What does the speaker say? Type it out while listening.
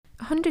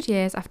100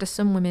 years after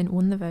some women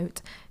won the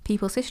vote,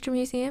 People's History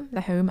Museum,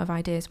 the home of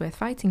ideas worth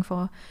fighting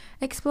for,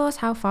 explores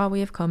how far we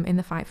have come in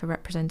the fight for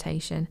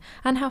representation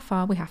and how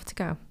far we have to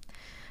go.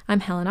 I'm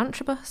Helen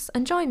Antrobus,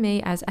 and join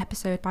me as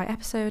episode by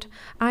episode,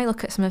 I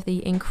look at some of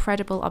the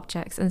incredible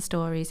objects and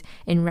stories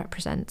in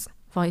Represent,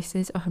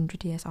 Voices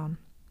 100 Years On.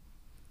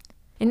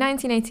 In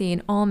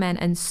 1918, all men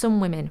and some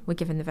women were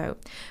given the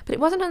vote, but it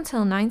wasn't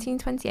until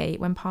 1928,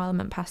 when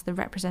Parliament passed the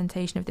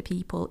Representation of the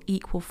People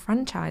Equal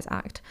Franchise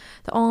Act,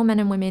 that all men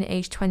and women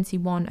aged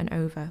 21 and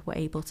over were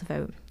able to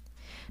vote.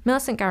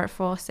 Millicent Garrett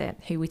Fawcett,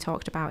 who we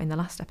talked about in the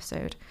last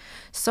episode,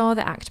 saw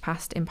the act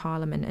passed in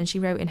Parliament, and she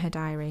wrote in her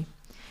diary,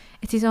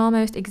 "It is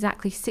almost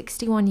exactly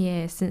 61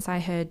 years since I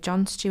heard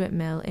John Stuart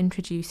Mill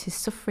introduce his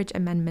suffrage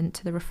amendment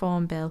to the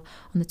Reform Bill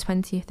on the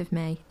 20th of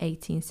May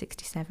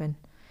 1867.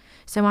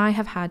 So I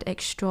have had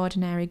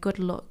extraordinary good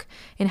luck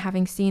in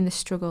having seen the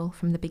struggle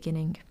from the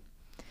beginning."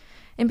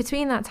 In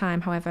between that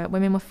time, however,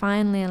 women were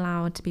finally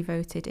allowed to be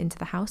voted into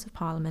the House of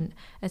Parliament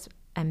as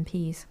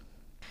MPs.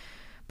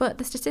 But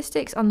the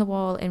statistics on the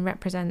wall in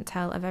Represent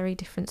tell a very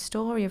different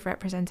story of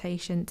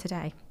representation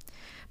today.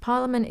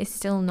 Parliament is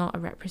still not a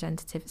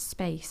representative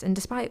space, and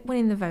despite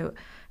winning the vote,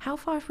 how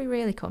far have we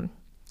really come?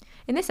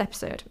 In this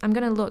episode, I'm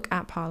going to look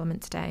at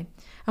Parliament today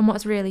and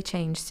what's really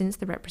changed since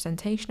the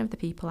Representation of the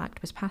People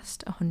Act was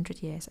passed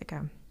 100 years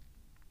ago.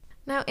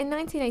 Now, in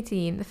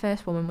 1918, the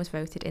first woman was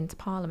voted into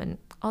Parliament,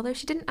 although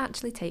she didn't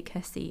actually take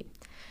her seat.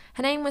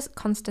 Her name was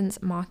Constance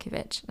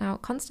Markievicz. Now,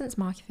 Constance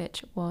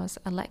Markievicz was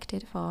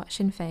elected for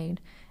Sinn Féin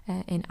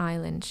in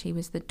Ireland. She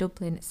was the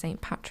Dublin St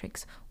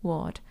Patrick's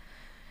ward.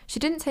 She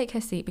didn't take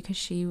her seat because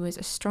she was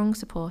a strong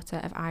supporter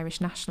of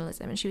Irish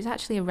nationalism, and she was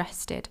actually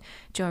arrested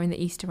during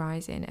the Easter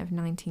Rising of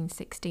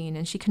 1916,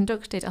 and she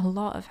conducted a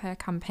lot of her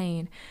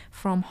campaign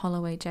from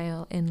Holloway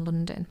Jail in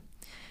London.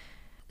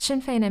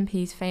 Sinn Féin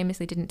MPs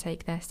famously didn't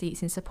take their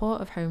seats in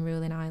support of Home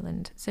Rule in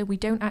Ireland, so we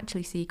don't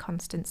actually see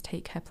Constance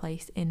take her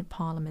place in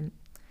Parliament.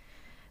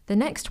 The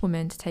next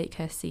woman to take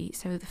her seat,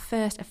 so the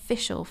first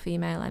official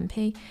female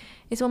MP,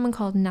 is a woman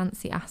called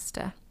Nancy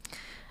Astor.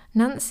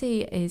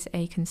 Nancy is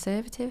a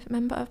Conservative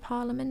Member of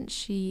Parliament.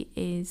 She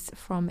is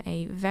from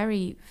a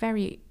very,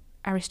 very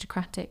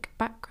aristocratic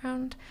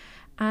background,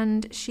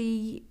 and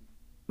she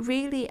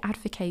really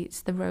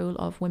advocates the role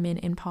of women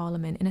in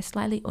Parliament in a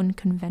slightly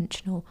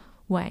unconventional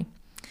way.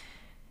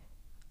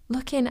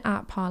 Looking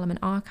at Parliament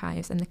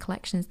archives and the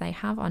collections they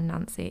have on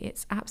Nancy,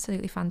 it's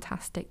absolutely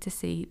fantastic to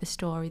see the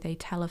story they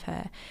tell of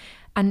her.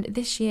 And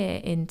this year,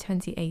 in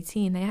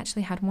 2018, they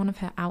actually had one of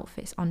her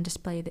outfits on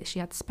display that she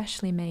had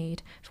specially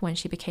made for when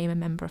she became a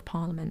Member of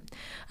Parliament.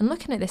 And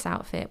looking at this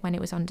outfit when it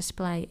was on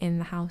display in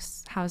the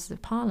Houses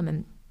of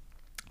Parliament,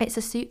 it's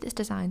a suit that's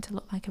designed to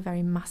look like a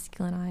very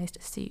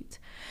masculinised suit.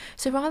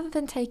 So rather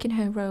than taking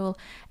her role,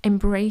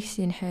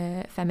 embracing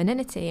her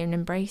femininity and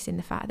embracing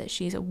the fact that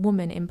she's a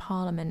woman in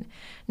Parliament,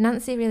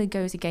 Nancy really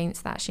goes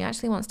against that. She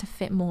actually wants to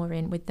fit more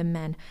in with the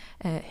men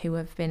who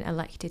have been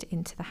elected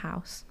into the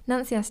House.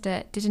 Nancy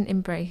Astor didn't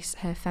embrace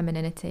her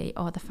femininity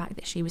or the fact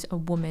that she was a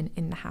woman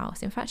in the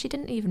House. In fact, she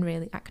didn't even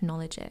really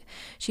acknowledge it.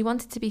 She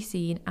wanted to be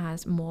seen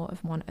as more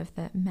of one of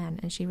the men,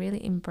 and she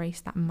really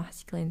embraced that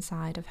masculine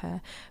side of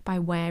her by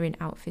wearing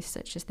outfits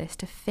such as this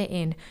to fit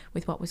in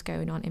with what was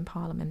going on in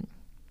Parliament.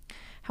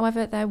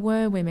 However, there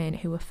were women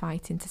who were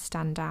fighting to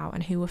stand out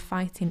and who were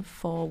fighting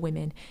for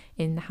women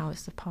in the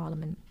House of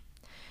Parliament.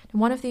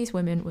 And one of these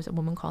women was a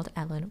woman called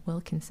Ellen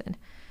Wilkinson.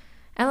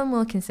 Ellen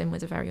Wilkinson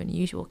was a very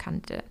unusual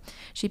candidate.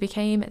 She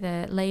became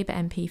the Labour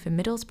MP for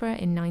Middlesbrough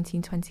in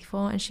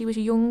 1924, and she was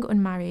young,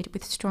 unmarried,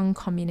 with strong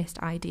communist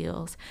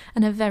ideals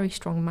and a very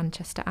strong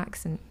Manchester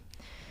accent.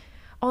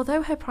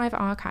 Although her private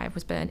archive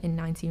was burnt in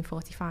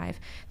 1945,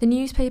 the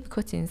newspaper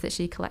cuttings that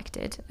she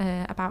collected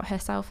about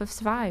herself have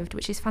survived,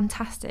 which is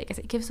fantastic as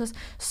it gives us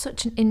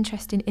such an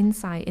interesting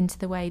insight into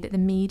the way that the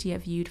media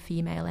viewed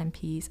female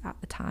MPs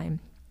at the time.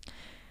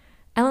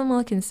 Ellen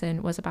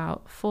Wilkinson was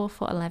about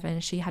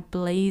 4'11". She had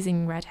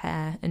blazing red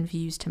hair and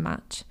views to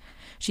match.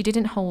 She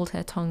didn't hold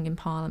her tongue in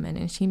Parliament,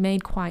 and she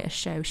made quite a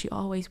show. She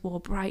always wore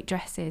bright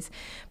dresses,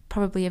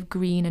 probably of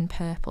green and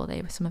purple.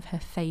 They were some of her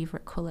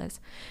favourite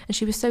colours. And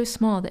she was so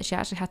small that she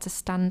actually had to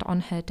stand on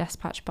her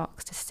dispatch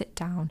box to sit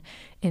down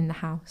in the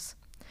House.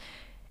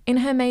 In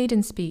her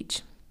maiden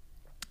speech,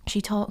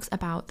 she talks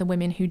about the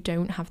women who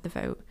don't have the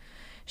vote.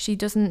 She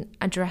doesn't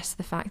address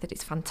the fact that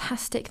it's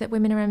fantastic that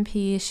women are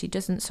MPs. She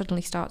doesn't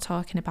suddenly start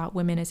talking about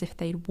women as if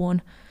they'd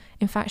won.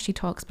 In fact, she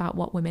talks about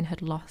what women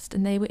had lost,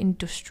 and they were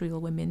industrial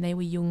women, they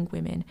were young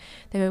women.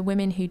 They were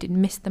women who did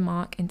miss the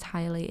mark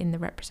entirely in the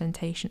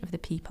Representation of the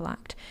People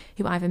Act,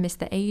 who either missed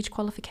the age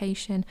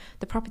qualification,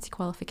 the property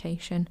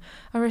qualification,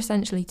 or were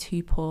essentially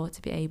too poor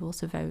to be able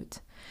to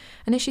vote.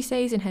 And as she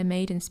says in her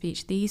maiden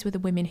speech, these were the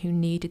women who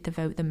needed the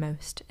vote the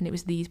most, and it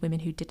was these women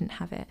who didn't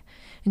have it.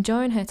 And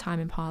during her time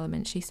in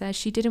Parliament, she says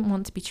she didn't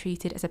want to be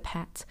treated as a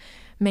pet,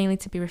 mainly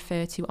to be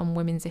referred to on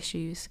women's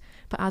issues,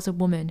 but as a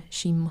woman,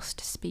 she must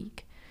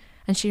speak.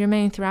 And she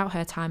remained throughout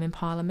her time in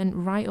Parliament,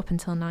 right up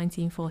until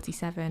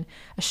 1947,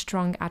 a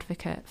strong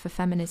advocate for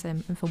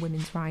feminism and for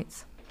women's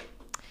rights.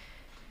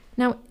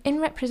 Now, in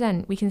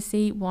Represent, we can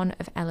see one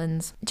of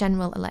Ellen's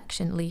general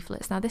election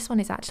leaflets. Now, this one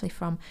is actually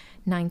from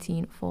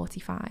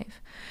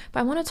 1945. But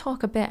I want to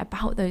talk a bit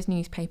about those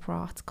newspaper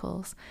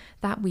articles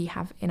that we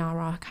have in our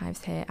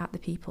archives here at the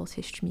People's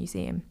History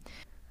Museum.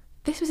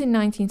 This was in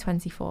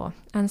 1924,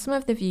 and some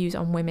of the views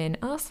on women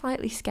are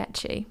slightly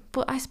sketchy,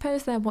 but I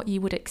suppose they're what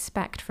you would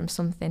expect from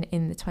something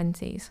in the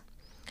 20s.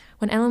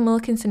 When Ellen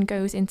Wilkinson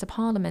goes into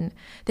Parliament,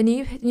 the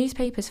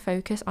newspapers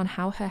focus on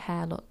how her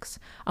hair looks,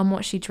 on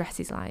what she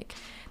dresses like.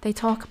 They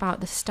talk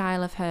about the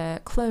style of her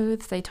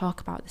clothes, they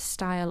talk about the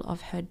style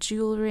of her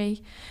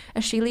jewellery.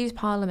 As she leaves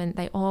Parliament,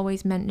 they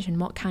always mention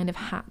what kind of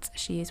hat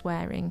she is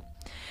wearing.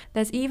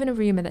 There's even a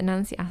rumour that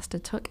Nancy Astor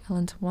took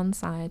Ellen to one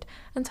side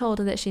and told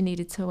her that she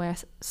needed to wear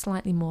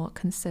slightly more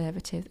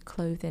conservative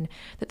clothing,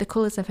 that the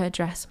colours of her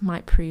dress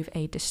might prove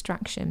a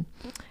distraction.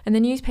 And the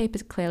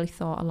newspapers clearly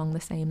thought along the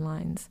same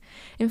lines.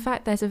 In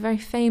fact, there's a very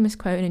famous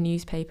quote in a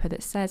newspaper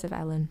that says of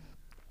Ellen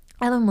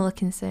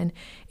Wilkinson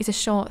is a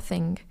short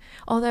thing,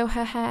 although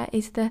her hair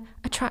is the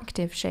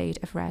attractive shade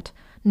of red,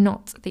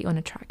 not the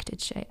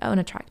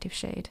unattractive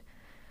shade.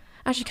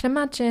 As you can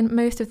imagine,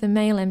 most of the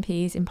male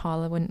MPs in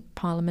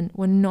Parliament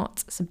were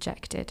not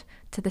subjected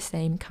to the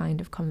same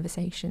kind of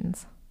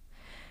conversations.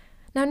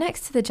 Now,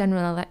 next to the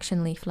general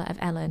election leaflet of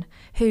Ellen,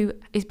 who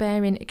is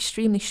bearing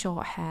extremely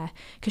short hair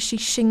because she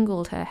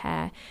shingled her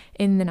hair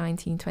in the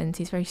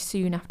 1920s very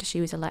soon after she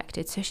was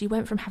elected, so she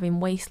went from having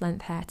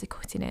waist-length hair to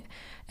cutting it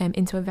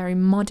into a very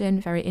modern,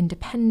 very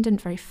independent,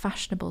 very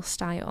fashionable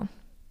style.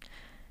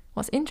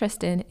 What's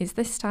interesting is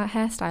this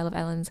hairstyle of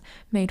Ellen's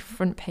made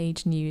front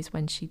page news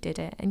when she did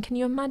it, and can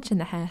you imagine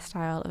the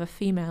hairstyle of a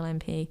female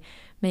MP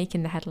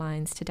making the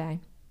headlines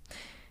today?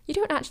 You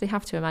don't actually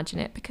have to imagine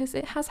it because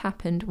it has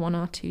happened 1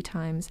 or 2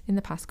 times in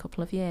the past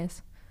couple of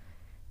years.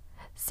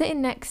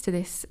 Sitting next to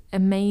this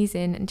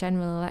amazing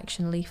general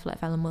election leaflet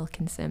of Ellen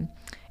Wilkinson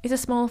is a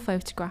small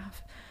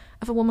photograph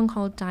of a woman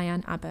called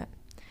Diane Abbott.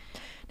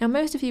 Now,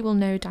 most of you will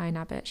know Diane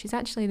Abbott. She's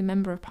actually the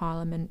Member of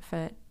Parliament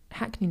for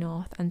Hackney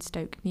North and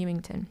Stoke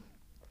Newington.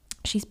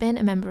 She's been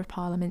a Member of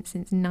Parliament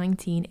since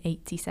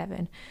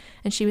 1987,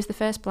 and she was the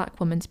first black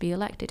woman to be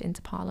elected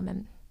into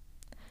Parliament.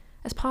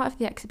 As part of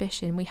the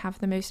exhibition, we have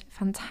the most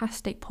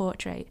fantastic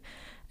portrait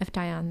of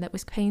Diane that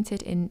was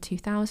painted in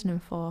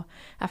 2004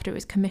 after it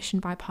was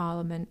commissioned by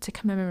Parliament to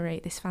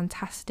commemorate this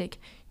fantastic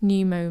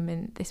new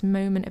moment, this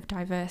moment of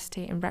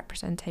diversity and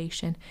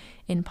representation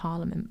in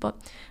Parliament. But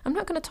I'm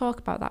not going to talk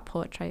about that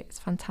portrait, it's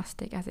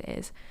fantastic as it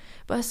is,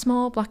 but a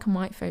small black and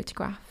white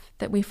photograph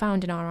that we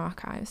found in our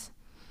archives.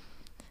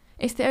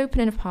 It's the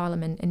opening of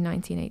Parliament in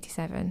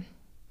 1987.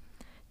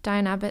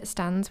 Diane Abbott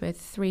stands with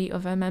 3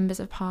 other members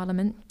of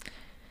Parliament.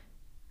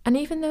 And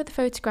even though the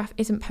photograph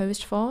isn't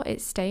posed for,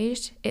 it's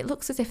staged, it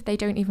looks as if they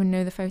don't even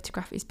know the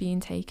photograph is being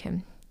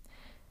taken.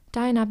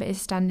 Diane Abbott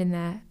is standing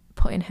there,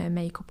 putting her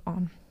makeup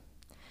on.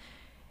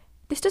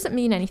 This doesn't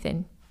mean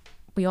anything.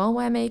 We all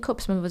wear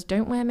makeup, some of us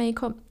don't wear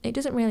makeup, it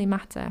doesn't really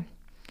matter.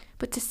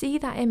 But to see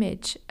that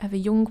image of a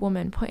young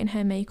woman putting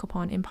her makeup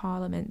on in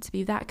Parliament, to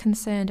be that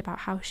concerned about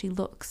how she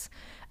looks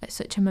at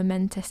such a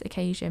momentous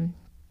occasion,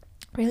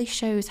 really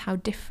shows how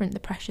different the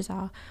pressures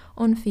are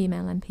on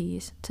female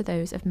MPs to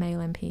those of male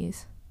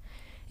MPs.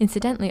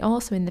 Incidentally,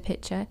 also in the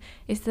picture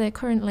is the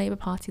current Labour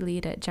Party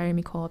leader,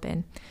 Jeremy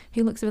Corbyn,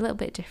 who looks a little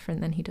bit different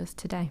than he does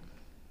today.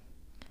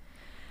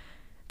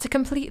 To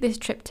complete this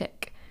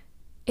triptych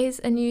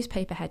is a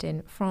newspaper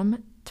heading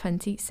from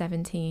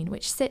 2017,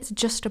 which sits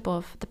just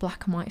above the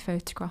black and white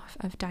photograph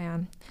of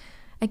Diane.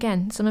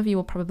 Again, some of you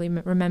will probably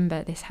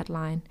remember this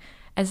headline,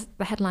 as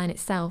the headline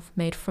itself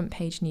made front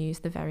page news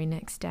the very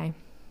next day.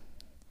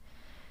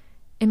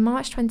 In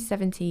March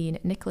 2017,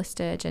 Nicola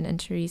Sturgeon and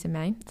Theresa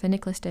May, so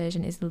Nicola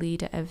Sturgeon is the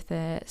leader of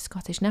the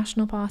Scottish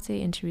National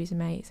Party and Theresa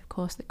May is of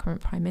course the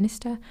current Prime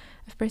Minister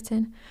of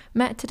Britain,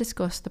 met to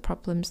discuss the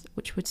problems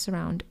which would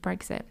surround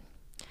Brexit.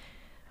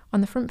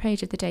 On the front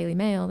page of the Daily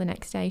Mail the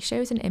next day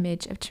shows an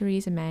image of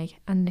Theresa May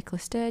and Nicola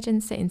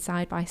Sturgeon sitting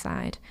side by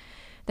side.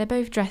 They're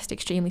both dressed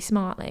extremely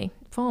smartly,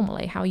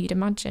 formally how you'd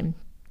imagine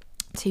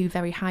 2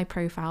 very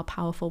high-profile,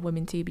 powerful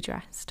women to be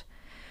dressed.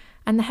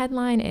 And the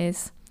headline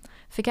is,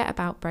 "Forget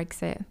about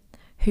Brexit,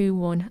 who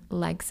won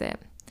Legsit,"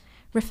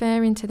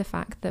 referring to the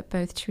fact that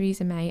both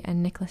Theresa May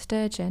and Nicola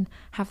Sturgeon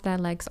have their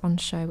legs on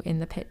show in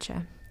the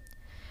picture.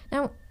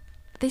 Now,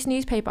 this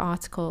newspaper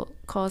article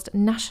caused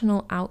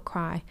national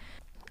outcry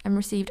and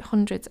received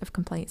hundreds of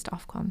complaints to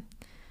Ofcom.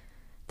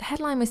 The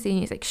headline we're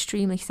seeing is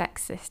extremely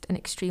sexist and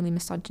extremely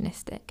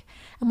misogynistic,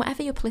 and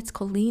whatever your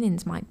political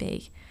leanings might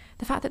be,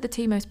 the fact that the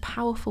 2 most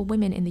powerful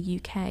women in the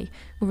UK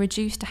were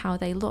reduced to how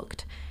they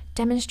looked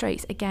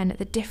demonstrates again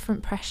the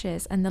different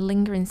pressures and the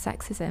lingering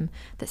sexism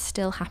that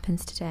still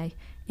happens today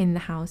in the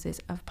Houses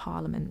of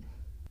Parliament.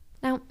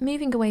 Now,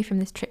 moving away from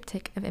this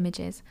triptych of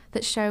images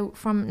that show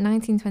from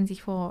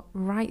 1924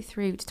 right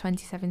through to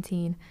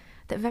 2017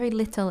 that very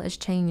little has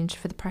changed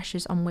for the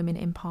pressures on women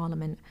in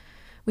Parliament,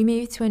 we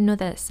move to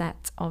another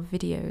set of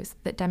videos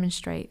that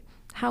demonstrate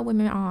how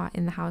women are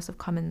in the House of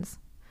Commons.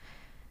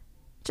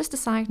 Just a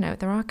side note,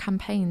 there are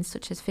campaigns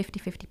such as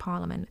 50-50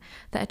 Parliament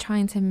that are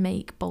trying to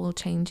make bold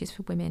changes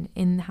for women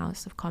in the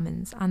House of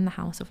Commons and the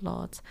House of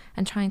Lords,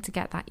 and trying to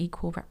get that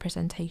equal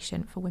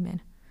representation for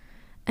women.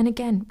 And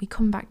again, we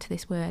come back to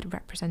this word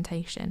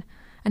representation.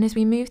 And as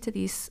we move to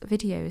these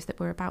videos that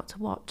we're about to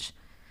watch,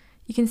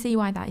 you can see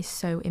why that is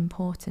so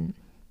important.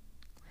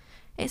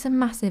 It's a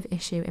massive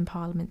issue in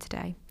Parliament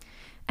today,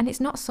 and it's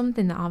not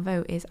something that our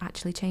vote is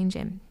actually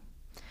changing.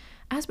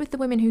 As with the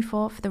women who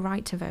fought for the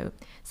right to vote,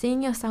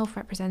 seeing yourself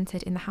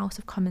represented in the House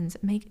of Commons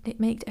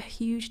made a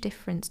huge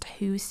difference to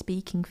who's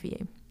speaking for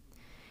you.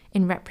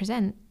 In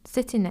Represent,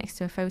 sitting next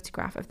to a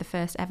photograph of the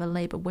first ever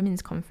Labour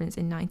Women's Conference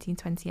in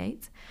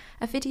 1928,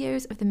 are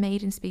videos of the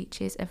maiden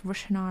speeches of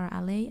Rushanara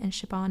Ali and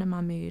Shabana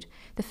Mahmood,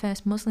 the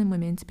first Muslim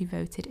women to be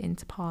voted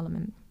into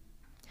Parliament.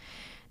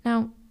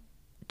 Now,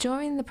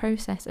 during the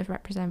process of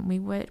Represent, we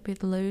worked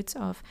with loads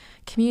of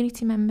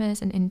community members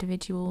and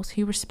individuals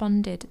who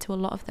responded to a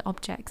lot of the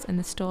objects and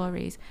the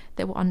stories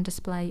that were on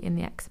display in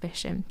the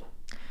exhibition.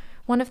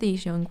 One of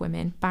these young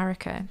women,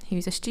 Baraka,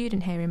 who's a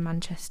student here in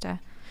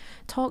Manchester,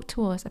 talked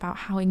to us about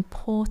how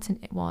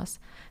important it was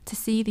to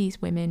see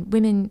these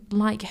women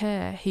like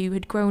her who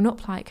had grown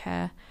up like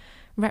her,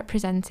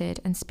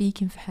 represented and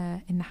speaking for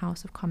her in the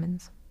House of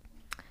Commons.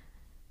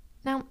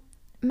 Now,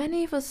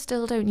 many of us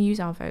still don't use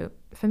our vote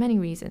for many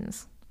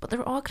reasons, but there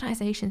are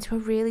organisations who are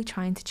really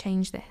trying to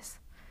change this.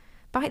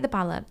 Bite the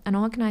Ballot, an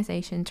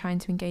organisation trying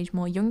to engage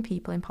more young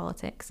people in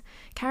politics,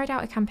 carried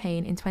out a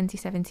campaign in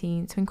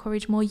 2017 to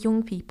encourage more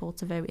young people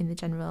to vote in the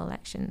general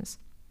elections.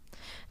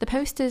 The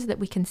posters that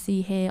we can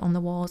see here on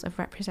the walls of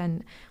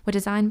Represent were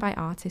designed by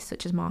artists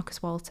such as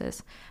Marcus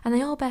Walters, and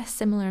they all bear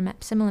similar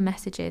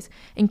messages,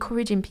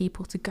 encouraging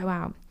people to go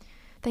out.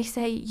 They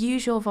say,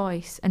 use your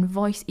voice, and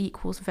voice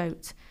equals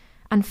vote,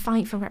 and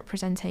fight for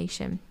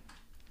representation.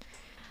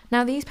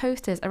 Now, these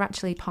posters are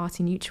actually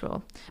party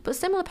neutral, but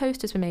similar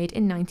posters were made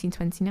in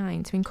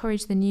 1929 to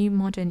encourage the new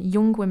modern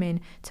young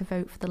women to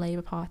vote for the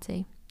Labour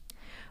Party.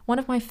 One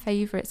of my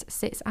favourites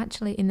sits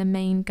actually in the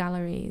main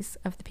galleries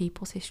of the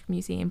People's History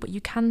Museum, but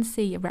you can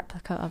see a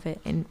replica of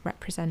it in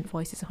Represent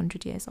Voices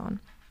 100 Years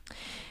On.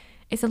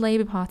 It's a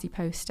Labour Party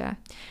poster,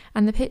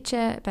 and the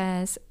picture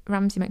bears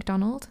Ramsay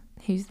MacDonald,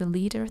 who's the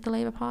leader of the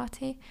Labour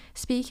Party,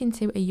 speaking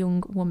to a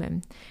young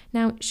woman.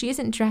 Now, she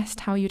isn't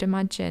dressed how you'd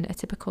imagine a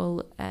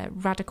typical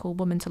radical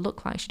woman to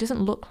look like. She doesn't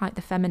look like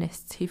the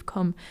feminists who've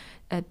come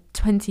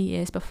 20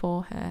 years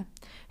before her.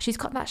 She's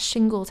got that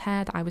shingled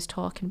hair that I was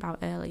talking about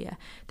earlier,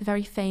 the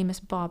very famous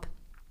bob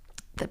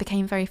that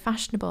became very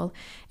fashionable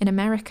in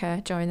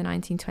America during the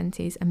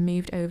 1920s and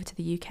moved over to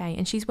the UK.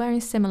 And she's wearing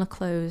similar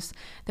clothes,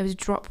 those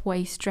drop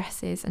waist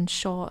dresses and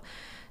short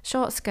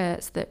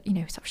skirts that,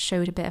 sort of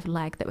showed a bit of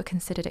leg, that were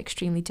considered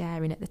extremely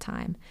daring at the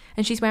time.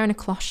 And she's wearing a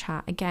cloche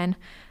hat, again,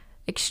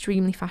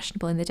 extremely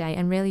fashionable in the day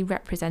and really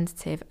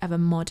representative of a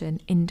modern,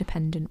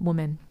 independent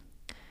woman.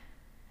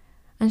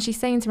 And she's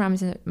saying to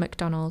Ramsay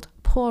MacDonald,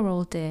 "Poor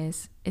old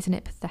dears, isn't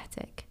it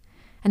pathetic?"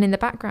 And in the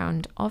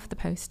background of the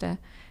poster,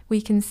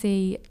 we can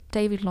see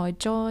David Lloyd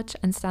George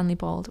and Stanley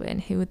Baldwin,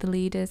 who are the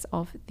leaders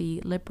of the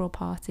Liberal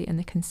Party and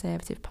the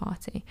Conservative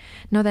Party.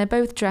 Now, they're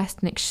both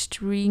dressed in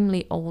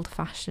extremely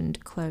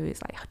old-fashioned clothes,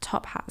 like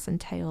top hats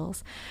and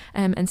tails.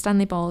 And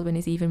Stanley Baldwin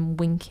is even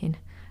winking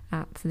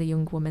at the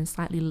young woman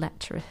slightly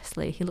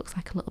lecherously. He looks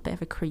like a little bit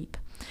of a creep.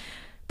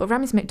 But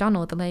Ramsay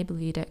MacDonald, the Labour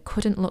leader,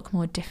 couldn't look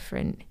more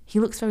different. He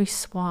looks very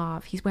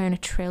suave. He's wearing a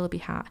trilby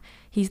hat.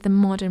 He's the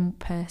modern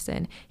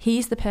person.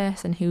 He's the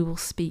person who will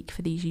speak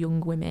for these young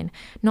women,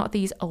 not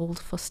these old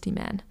fusty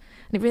men.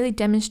 And it really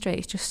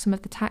demonstrates just some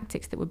of the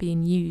tactics that were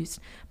being used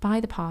by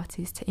the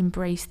parties to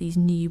embrace these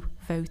new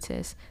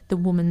voters, the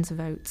woman's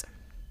vote.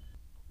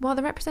 While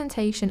the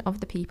Representation of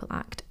the People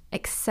Act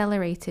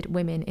accelerated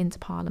women into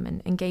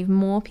Parliament and gave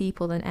more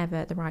people than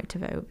ever the right to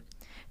vote,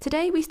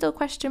 today we still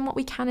question what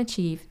we can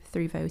achieve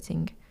through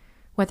voting,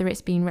 whether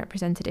it's being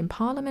represented in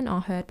Parliament or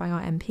heard by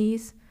our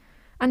MPs.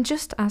 And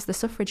just as the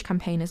suffrage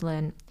campaigners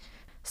learned,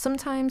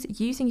 sometimes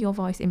using your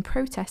voice in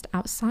protest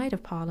outside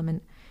of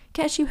Parliament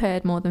gets you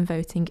heard more than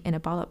voting in a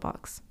ballot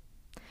box.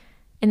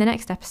 In the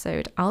next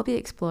episode, I'll be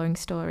exploring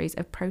stories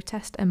of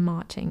protest and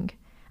marching,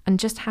 and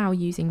just how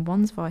using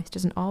one's voice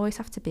doesn't always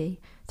have to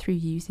be through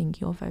using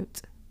your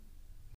vote.